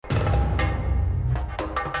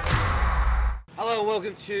Hello and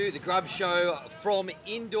welcome to the Grubs Show from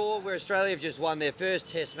Indore, where Australia have just won their first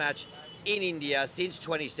Test match in India since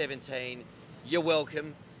 2017. You're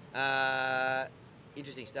welcome.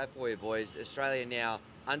 Interesting stat for you, boys. Australia now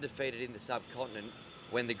undefeated in the subcontinent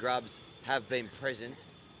when the Grubs have been present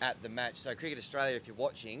at the match. So Cricket Australia, if you're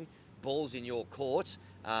watching, balls in your court.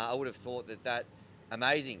 I would have thought that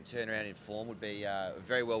amazing turnaround in form would be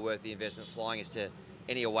very well worth the investment, flying us to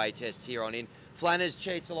any away tests here on in. Flanners,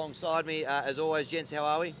 Cheats alongside me. As always, gents, how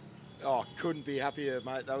are we? Oh, couldn't be happier,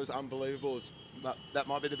 mate. That was unbelievable. That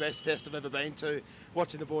might be the best test I've ever been to.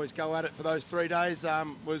 Watching the boys go at it for those 3 days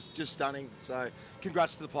was just stunning. So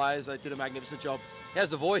congrats to the players. They did a magnificent job. How's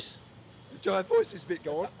the voice? The voice is a bit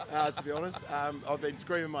gone, to be honest. I've been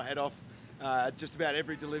screaming my head off just about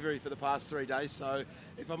every delivery for the past 3 days. So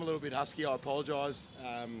if I'm a little bit husky, I apologise.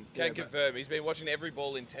 Can confirm. He's been watching every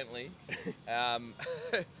ball intently.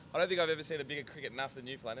 I don't think I've ever seen a bigger cricket enough than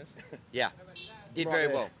you, Flanners. Yeah, did very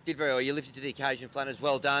well. Did very well. You lifted to the occasion, Flanners.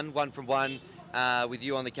 Well done. 1 from 1 with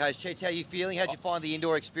you on the coast. Cheats, how are you feeling? How'd you find the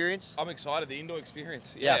indoor experience? I'm excited. The indoor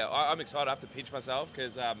experience. Yeah. I'm excited. I have to pinch myself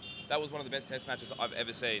because that was one of the best test matches I've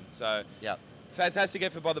ever seen. So yeah. Fantastic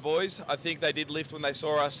effort by the boys. I think they did lift when they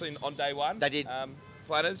saw us on day one. They did.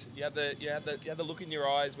 Flanners, you had the look in your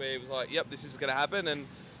eyes where it was like, yep, this is going to happen, and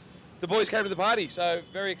the boys came to the party. So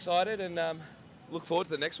very excited and look forward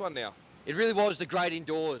to the next one now. It really was the great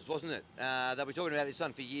indoors, wasn't it? They'll be talking about this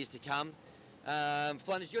one for years to come.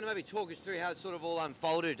 Flanners, do you want to maybe talk us through how it sort of all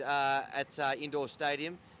unfolded at Indore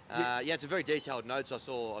Stadium? It's a very detailed notes I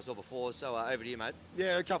saw before, so over to you, mate.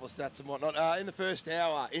 Yeah, a couple of stats and whatnot. In the first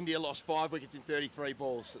hour, India lost 5 wickets in 33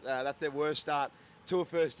 balls. That's their worst start to a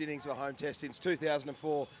first innings of a home test since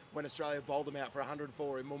 2004, when Australia bowled them out for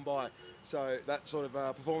 104 in Mumbai. So that sort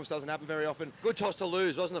of performance doesn't happen very often. Good toss to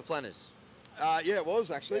lose, wasn't it, Flanners? Yeah, it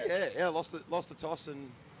was actually. Yeah, lost the toss,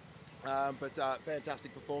 and but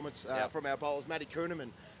fantastic performance from our bowlers. Matty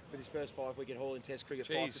Kuhneman with his first 5-wicket haul in Test cricket,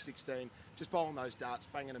 5 for 16, just bowling those darts,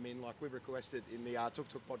 fanging them in like we've requested in the Tuk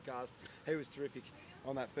Tuk podcast. He was terrific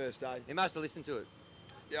on that first day. He must have listened to it.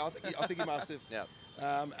 Yeah, I think he must have. Yeah.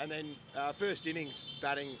 And then first innings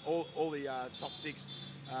batting, all the top 6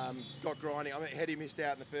 got grinding. I mean, Hetty missed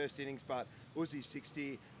out in the first innings, but Uzi's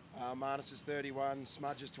 60, Marnus's 31,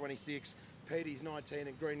 Smudge's 26, Petey's 19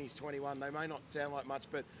 and Greeny's 21. They may not sound like much,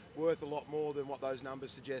 but worth a lot more than what those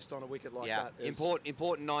numbers suggest on a wicket like that.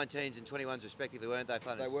 Important 19s and 21s respectively, weren't they,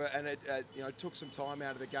 Flanners? They were, and it took some time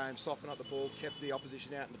out of the game, softened up the ball, kept the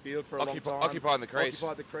opposition out in the field for a long time. Occupying the crease.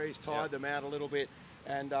 Occupied the crease, tired them out a little bit.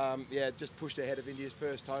 And, just pushed ahead of India's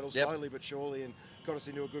first total, slowly but surely, and got us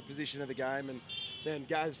into a good position of the game. And then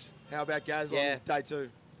Gaz, how about Gaz on day 2?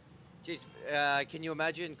 Geez, can you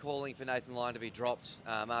imagine calling for Nathan Lyon to be dropped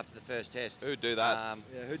after the first test? Who'd do that?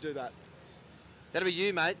 Who'd do that? That'll be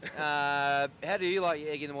you, mate. How do you like your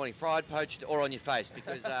egg in the morning? Fried, poached, or on your face?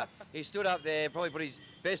 Because he stood up there, probably put his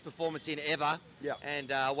best performance in ever, and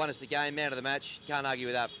won us the game, man of the match. Can't argue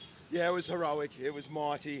with that. Yeah, it was heroic. It was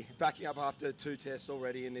mighty. Backing up after 2 tests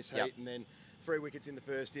already in this heat, and then 3 wickets in the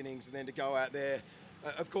first innings, and then to go out there.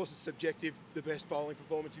 Of course, it's subjective, the best bowling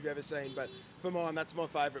performance you've ever seen, but for mine, that's my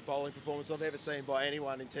favourite bowling performance I've ever seen by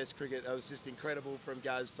anyone in Test cricket. That was just incredible from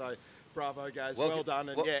Gaz, so bravo, Gaz. Well done,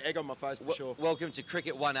 and egg on my face for sure. Welcome to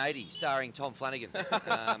Cricket 180, starring Tom Flanagan.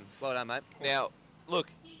 Well done, mate. Now, look,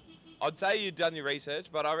 I'd say you've done your research,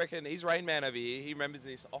 but I reckon he's Rain Man over here. He remembers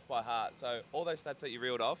this off by heart, so all those stats that you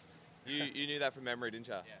reeled off, you knew that from memory, didn't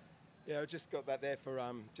you? Yeah, I just got that there for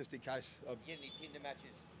just in case. You get any Tinder matches?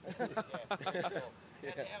 How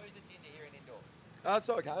is the Tinder here in Indore? It's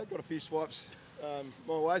okay. I've got a few swipes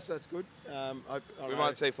my way, so that's good. We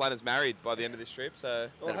might see Flanners married by the end of this trip. So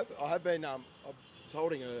I have been. I was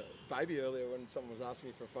holding a baby earlier when someone was asking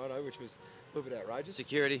me for a photo, which was a little bit outrageous.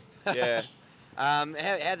 Security. Yeah. How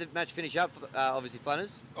did the match finish up? Obviously,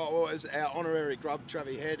 Flanners. Oh, well, it was our honorary grub,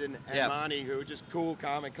 Travi Head and Marnie, who were just cool,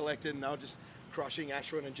 calm, and collected, and they were just crushing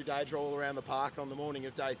Ashwin and Jadeja all around the park on the morning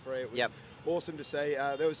of day 3. It was awesome to see.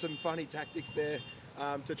 There was some funny tactics there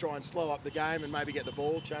to try and slow up the game and maybe get the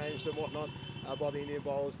ball changed and whatnot by the Indian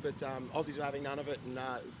bowlers, but Aussies were having none of it, and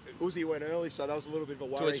Uzi went early, so that was a little bit of a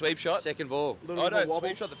worry. To a sweep shot? Second ball.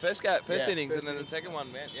 Sweep shot the first innings, and then the second one,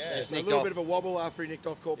 man. Yeah, so a little bit of a wobble after he nicked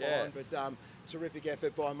off Corp line, but terrific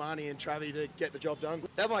effort by Marnie and Travi to get the job done.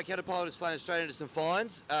 That might catapult us Flanners straight into some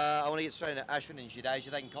fines. I want to get straight into Ashwin and Jadeja.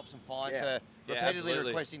 They can cop some fines for repeatedly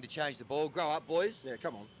requesting to change the ball. Grow up, boys. Yeah,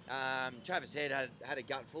 come on. Travis Head had a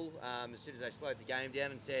gutful as soon as they slowed the game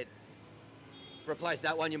down and said, replace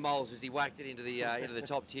that one, your moles, as he whacked it into the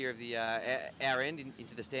top tier of the our end,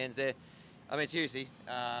 into the stands there. I mean, seriously,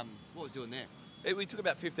 what was doing there? We took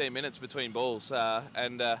about 15 minutes between balls,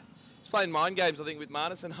 and was playing mind games, I think, with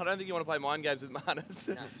Marnus, and I don't think you want to play mind games with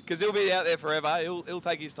Marnus because he'll be out there forever. He'll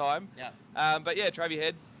take his time. Yeah. But yeah, Travie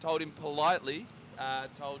Head told him politely,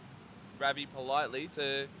 told Ravi politely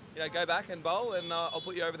to go back and bowl, and I'll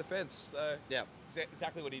put you over the fence. So yeah,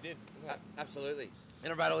 exactly what he did. Isn't it? Absolutely.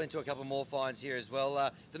 And I'll rattle into a couple more fines here as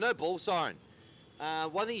well. The no ball siren.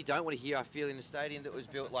 One thing you don't want to hear, I feel, in a stadium that was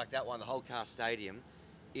built like that one, the Holcast Stadium,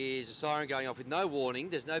 is a siren going off with no warning.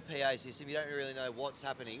 There's no PA system. You don't really know what's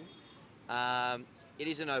happening. It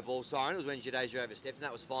is a no ball siren. It was when Jadeja overstepped, and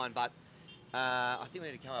that was fine. But I think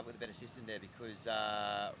we need to come up with a better system there because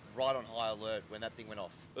right on high alert when that thing went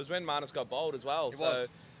off. It was when Marnus got bowled as well. It was.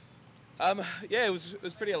 Yeah, it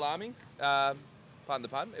was pretty alarming. Pardon the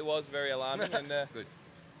pun. It was very alarming. And Good.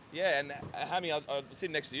 Yeah, and Hammy, I was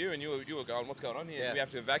sitting next to you, and you were going, "What's going on here? Yeah. We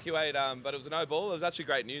have to evacuate." But it was a no ball. It was actually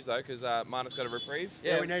great news though, because Marnus got a reprieve.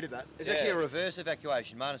 Yeah, we needed that. It's actually a reverse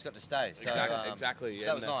evacuation. Marnus got to stay. So, Exactly. So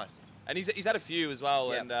that was nice. And he's had a few as well,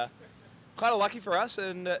 Yep. and kind of lucky for us.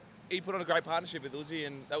 And he put on a great partnership with Uzi,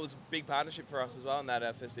 and that was a big partnership for us as well in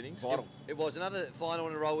that first innings. Vital. It was. Another final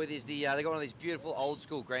one to roll with is they got one of these beautiful old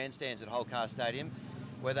school grandstands at Holcast Stadium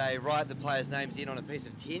where they write the players' names in on a piece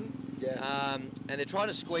of tin. Yeah. And they're trying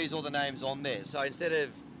to squeeze all the names on there. So instead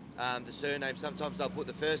of the surname, sometimes they'll put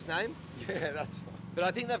the first name. Yeah, that's fine. But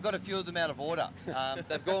I think they've got a few of them out of order.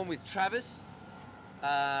 They've gone with Travis.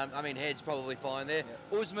 Head's probably fine there.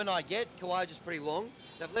 Yeah. Usman, I get. Kawaja's pretty long.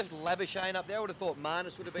 They've left Labuschagne up there. I would have thought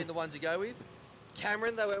Marnus would have been the one to go with.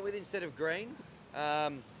 Cameron they went with instead of Green.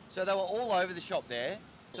 So they were all over the shop there.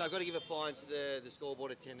 So I've got to give a fine to the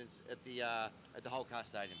scoreboard attendants at the Holcast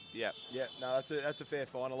Stadium. Yeah. Yeah, no, that's a fair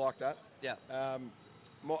fine. I like that. Yeah.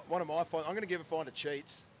 One of my fines, I'm going to give a fine to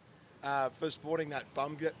Cheats for sporting that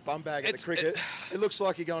bum bag at the cricket. It looks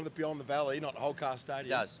like you're going to Beyond the Valley, not Holcast Stadium. It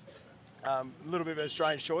does. A little bit of a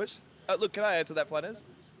strange choice. Look, can I answer that, Flanners?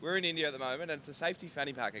 We're in India at the moment, and it's a safety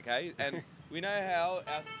fanny pack, okay? And we know how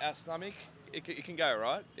our stomach, it can go,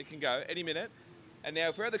 right? It can go any minute. And now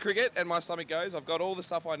if we're at the cricket and my stomach goes, I've got all the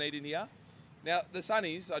stuff I need in here. Now, the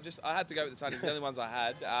Sunnies, I had to go with the Sunnies, the only ones I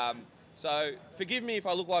had. So forgive me if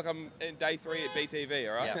I look like I'm in day 3 at BTV,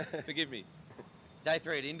 all right? Yeah. Forgive me. Day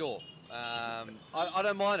 3 at Indore. I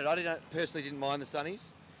don't mind it. I personally didn't mind the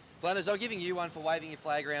Sunnies. Flanners, I'm giving you one for waving your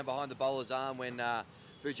flag around behind the bowler's arm when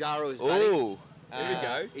Pujara was batting. Ooh, there we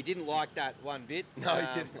go. He didn't like that one bit. No,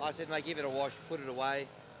 he didn't. I said, mate, give it a wash, put it away.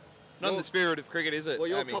 Not in the spirit of cricket, is it? Well,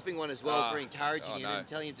 you're Hammy? copping one as well for encouraging him no. and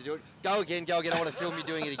telling him to do it. Go again. I want to film you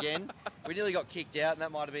doing it again. We nearly got kicked out, and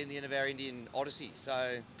that might have been the end of our Indian odyssey.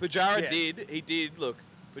 So Pujara Yeah. did, look,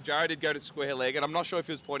 Pujara did go to square leg, and I'm not sure if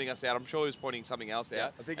he was pointing us out. I'm sure he was pointing something else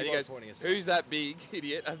out. I think and he was goes, pointing us out. Who's that big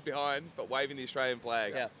idiot behind for waving the Australian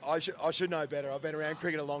flag? Yeah. I should know better. I've been around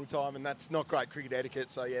cricket a long time, and that's not great cricket etiquette.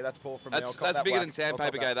 So yeah, that's poor from me. That's bigger than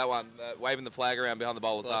Sandpaper Gate, that one, waving the flag around behind the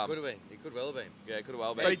bowler's well, it arm. could have been. It could well have been. Yeah, it could have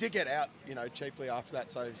well been. But he did get out, cheaply after that.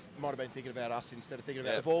 So he might have been thinking about us instead of thinking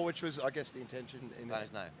about the ball, which was, I guess, the intention.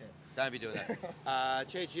 Flanners, no. Yeah. Don't be doing that.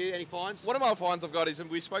 Cheech, you, any fines? One of my fines I've got is, and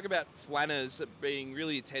we spoke about Flanners being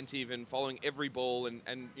really attentive and following every ball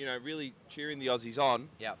and really cheering the Aussies on.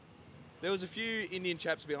 Yeah. There was a few Indian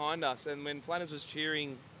chaps behind us, and when Flanners was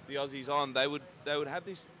cheering the Aussies on, they would have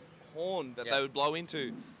this horn that they would blow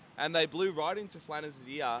into, and they blew right into Flanners'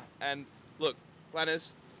 ear. And look,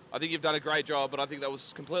 Flanners, I think you've done a great job, but I think that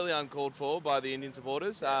was completely uncalled for by the Indian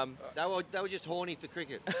supporters. They were just horny for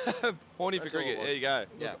cricket. Horny That's for cricket. all it was. There you go.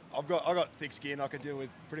 Yeah. I've got thick skin. I can deal with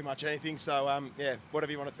pretty much anything. So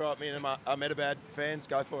whatever you want to throw at me, and Ahmedabad fans,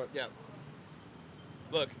 go for it. Yeah.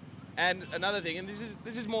 Look, and another thing, and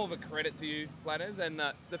this is more of a credit to you, Flanners, and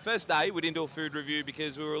the first day we didn't do a food review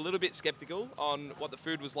because we were a little bit sceptical on what the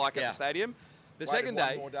food was like at the stadium. The second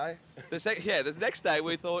day, one more day. the next day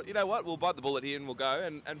we thought, you know what, we'll bite the bullet here and we'll go.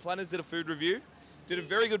 And Flanners did a food review, did a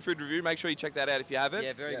very good food review. Make sure you check that out if you haven't.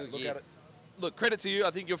 Yeah, very good Look year. at it. Look, credit to you. I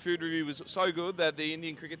think your food review was so good that the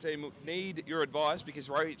Indian cricket team need your advice because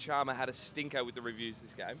Rohit Sharma had a stinker with the reviews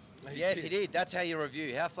this game. Yes, he did. That's how you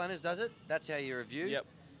review. How Flanners does it? That's how you review. Yep.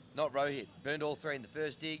 Not Rohit. Burned all 3 in the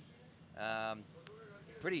first dig.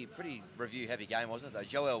 Pretty review-heavy game, wasn't it, though?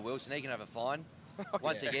 Joel Wilson, he can have a fine.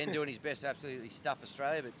 Once again, doing his best to absolutely stuff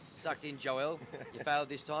Australia, but sucked in, Joel. You failed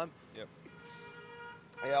this time. Yep.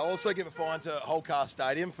 Yeah, I'll also give a fine to Holcast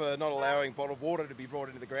Stadium for not allowing bottled water to be brought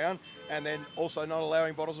into the ground, and then also not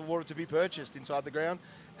allowing bottles of water to be purchased inside the ground,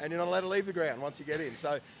 and you're not allowed to leave the ground once you get in.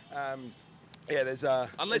 So, there's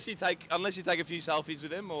unless you take a few selfies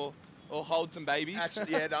with them or hold some babies.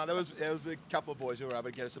 Actually, there was a couple of boys who were able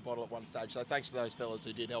to get us a bottle at one stage. So thanks to those fellas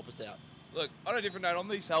who did help us out. Look, on a different note, on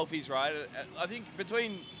these selfies, right? I think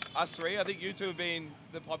between us three, I think you two have been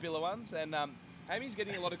the popular ones, and Hammy's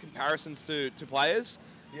getting a lot of comparisons to players,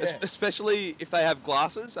 Yeah. especially if they have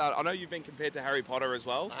glasses. I know you've been compared to Harry Potter as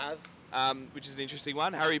well. I have. Which is an interesting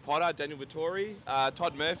one. Harry Potter, Daniel Vittori,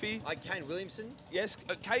 Todd Murphy. Kane Williamson. Yes,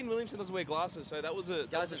 Kane Williamson doesn't wear glasses, so that was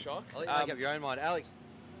a shock. I'll let you make up your own mind.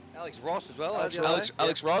 Alex Ross as well.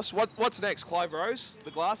 Alex Ross. What's next? Clive Rose,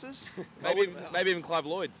 the glasses? maybe even Clive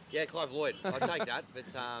Lloyd. Yeah, Clive Lloyd. I'll take that,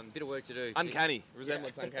 but bit of work to do. Uncanny.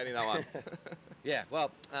 Resemblance uncanny, that one. Yeah,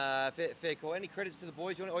 well, fair call. Any credits to the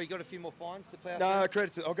boys? You got a few more fines to play out? No,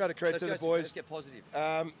 I'll go to credit to the boys. Let's get positive.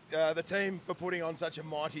 The team for putting on such a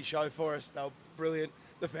mighty show for us. They were brilliant.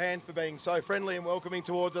 The fans for being so friendly and welcoming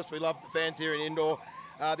towards us. We love the fans here in Indore.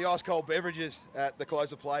 The ice-cold beverages at the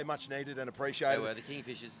close of play, much needed and appreciated. They were the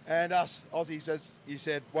Kingfishers. And us, Aussies, as you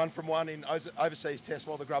said, 1 from 1 in overseas tests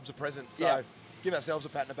while the Grubs are present. So Yeah. give ourselves a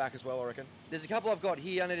pat in the back as well, I reckon. There's a couple I've got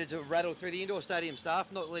here. I needed to rattle through the Indore Stadium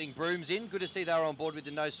staff, not letting brooms in. Good to see they were on board with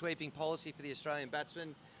the no sweeping policy for the Australian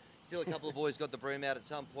batsmen. Still a couple of boys got the broom out at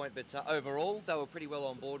some point, but overall, they were pretty well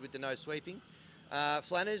on board with the no sweeping.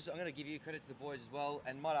 Flanners, I'm going to give you credit to the boys as well,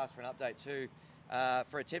 and might ask for an update too,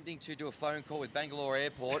 for attempting to do a phone call with Bangalore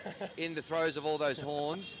Airport in the throes of all those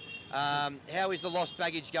horns. How is the lost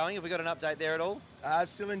baggage going? Have we got an update there at all?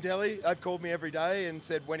 Still in Delhi. They've called me every day and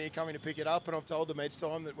said, when are you coming to pick it up? And I've told them each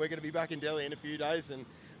time that we're going to be back in Delhi in a few days. And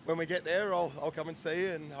when we get there, I'll come and see you,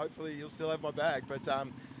 and hopefully you'll still have my bag. But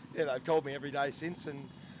yeah, they've called me every day since, and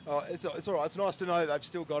it's all right. It's nice to know they've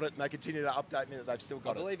still got it, and they continue to update me that they've still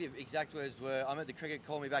got it. I believe your exact words were, I'm at the cricket,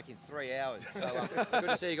 call me back in 3 hours. So good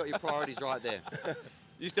to see you got your priorities right there.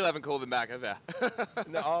 You still haven't called them back, have you?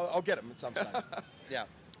 No, I'll get them at some stage. Yeah.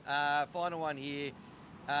 Final one here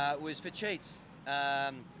was for Cheats.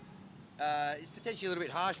 It's potentially a little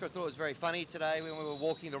bit harsh, but I thought it was very funny today when we were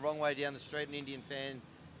walking the wrong way down the street. An Indian fan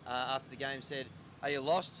after the game said, "Are you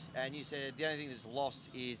lost?" And you said, "The only thing that's lost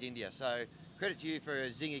is India." So credit to you for a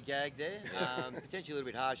zinger gag there. Potentially a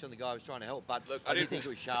little bit harsh on the guy who was trying to help, but look, I did think it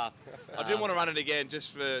was sharp. I didn't want to run it again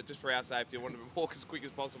just for our safety. I wanted to walk as quick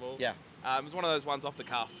as possible. Yeah. It was one of those ones off the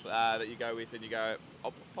cuff that you go with and you go, I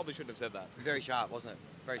probably shouldn't have said that. Very sharp, wasn't it?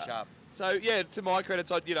 Very sharp. So, yeah, to my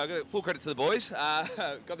credit, I got full credit to the boys.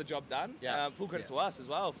 Got the job done. Yeah. Full credit to us as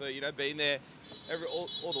well for, being there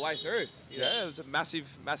all the way through. It was a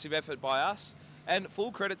massive effort by us. And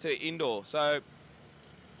full credit to Indore. So,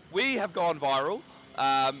 we have gone viral.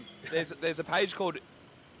 There's a page called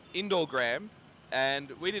Indoregram,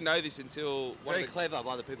 and we didn't know this until... Very clever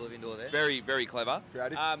by the people of Indore there. Very, very clever.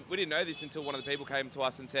 Creative. We didn't know this until one of the people came to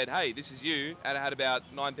us and said, "Hey, this is you," and it had about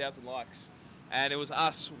 9,000 likes. And it was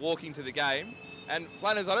us walking to the game. And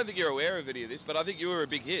Flanners, I don't think you're aware of any of this, but I think you were a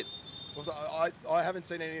big hit. I haven't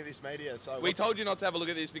seen any of this media. So we told you not to have a look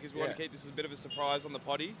at this because we want to keep this as a bit of a surprise on the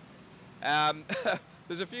potty.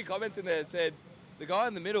 There's a few comments in there that said, "The guy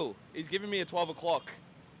in the middle, he's giving me a 12 o'clock."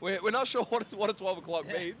 We're not sure what a 12 o'clock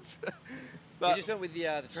means. We just went with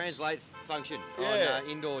the translate function on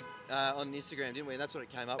Indore on Instagram, didn't we? And that's what it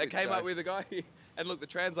came up with. It came up with the guy. And look, the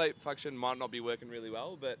translate function might not be working really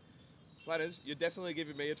well, but Flanners, you're definitely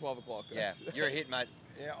giving me a 12 o'clock. Yeah, you're a hit, mate.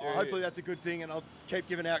 Yeah, hopefully that's a good thing, and I'll keep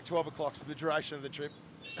giving out 12 o'clocks for the duration of the trip,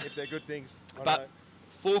 if they're good things. But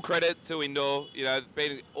full credit to Indore.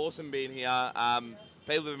 Been awesome being here.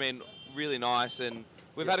 People have been really nice, and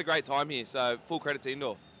we've had a great time here. So full credit to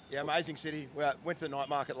Indore. Yeah, amazing city. We went to the night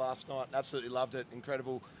market last night. Absolutely loved it.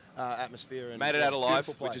 Incredible atmosphere. And made it out alive,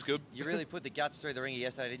 which is good. You really put the guts through the ringer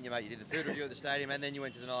yesterday, didn't you, mate? You did the food review at the stadium, and then you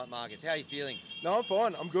went to the night markets. How are you feeling? No, I'm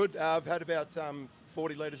fine. I'm good. I've had about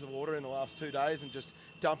 40 litres of water in the last 2 days and just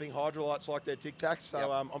dumping hydrolytes like they're Tic Tacs.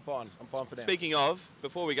 So I'm fine. I'm fine for now. Speaking of,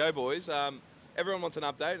 before we go, boys, everyone wants an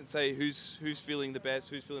update and say who's feeling the best,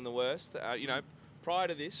 who's feeling the worst. Prior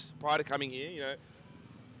to coming here,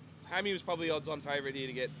 Hammy was probably odds-on favourite here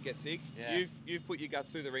to get sick. Yeah. You've put your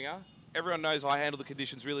guts through the ringer. Everyone knows I handle the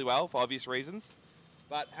conditions really well for obvious reasons.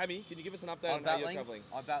 But Hammy, can you give us an update on how you're travelling?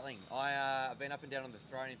 I'm battling. I've been up and down on the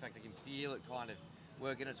throne. In fact, I can feel it kind of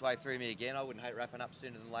working its way through me again. I wouldn't hate wrapping up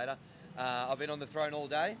sooner than later. I've been on the throne all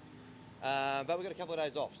day, but we've got a couple of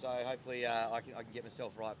days off, so hopefully I can get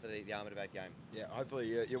myself right for the Ahmedabad game. Yeah,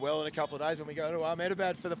 hopefully you're well in a couple of days when we go to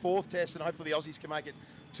Ahmedabad for the 4th test, and hopefully the Aussies can make it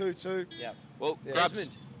 2-2. Yeah. Well,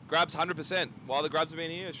 Grubs 100%. While the Grubs have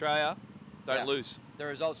been here, Australia, don't lose. The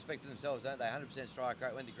results speak for themselves, don't they? 100% strike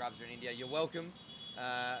rate when the Grubs are in India. You're welcome,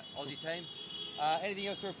 Aussie team. Anything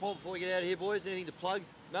else to report before we get out of here, boys? Anything to plug?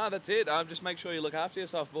 No, that's it. Just make sure you look after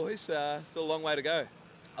yourself, boys. Still a long way to go.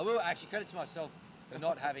 I will actually credit to myself for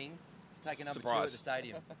not having to take a number 2 at the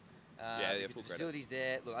stadium. Full the facilities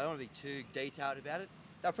there. Look, I don't want to be too detailed about it.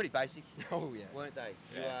 They were pretty basic. Oh, yeah. Weren't they?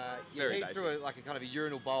 Yeah. You heaved through a kind of a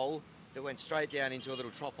urinal bowl that went straight down into a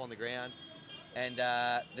little trough on the ground. and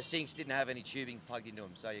the sinks didn't have any tubing plugged into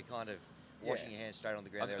them, so you're kind of washing your hands straight on the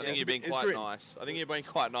ground. I think you're being quite nice. I think you're being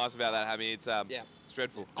quite nice about that, Hammy. It's it's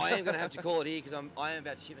dreadful. I am going to have to call it here because I am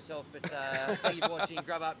about to shit myself. But thank you for watching.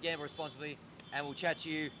 Grub up, gamble responsibly, and we'll chat to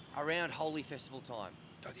you around Holy Festival time.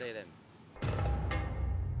 See you then.